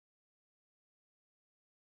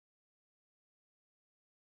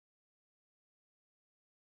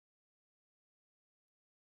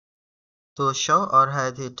To show or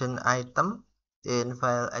hide hidden item in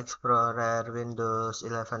File Explorer Windows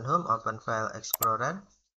 11 Home, open File Explorer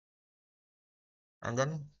and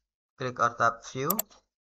then click or tap View,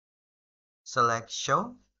 select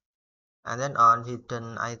Show, and then on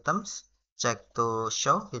hidden items, check to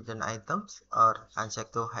show hidden items or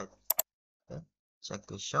uncheck to hide. Okay. Check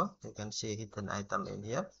to show, you can see hidden item in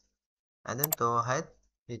here, and then to hide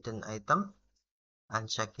hidden item,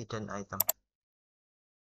 uncheck hidden item.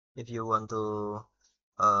 If you want to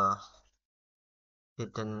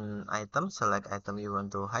hidden item, select item you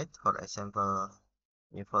want to hide, for example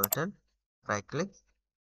new folder, right click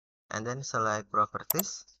and then select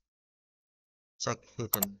properties, check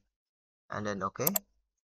hidden and then OK.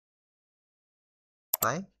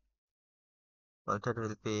 Apply, folder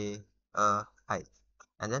will be hide.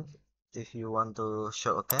 And then if you want to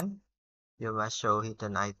show again, you must show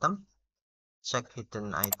hidden item, check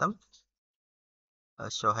hidden item,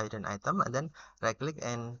 show hidden item, and then right click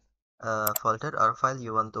and folder or file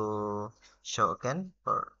you want to show again,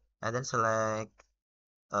 and then select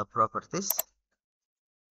properties,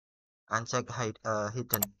 uncheck hide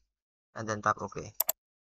hidden, and then tap OK.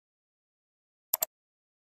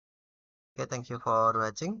 Okay, thank you for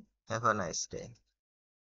watching. Have a nice day.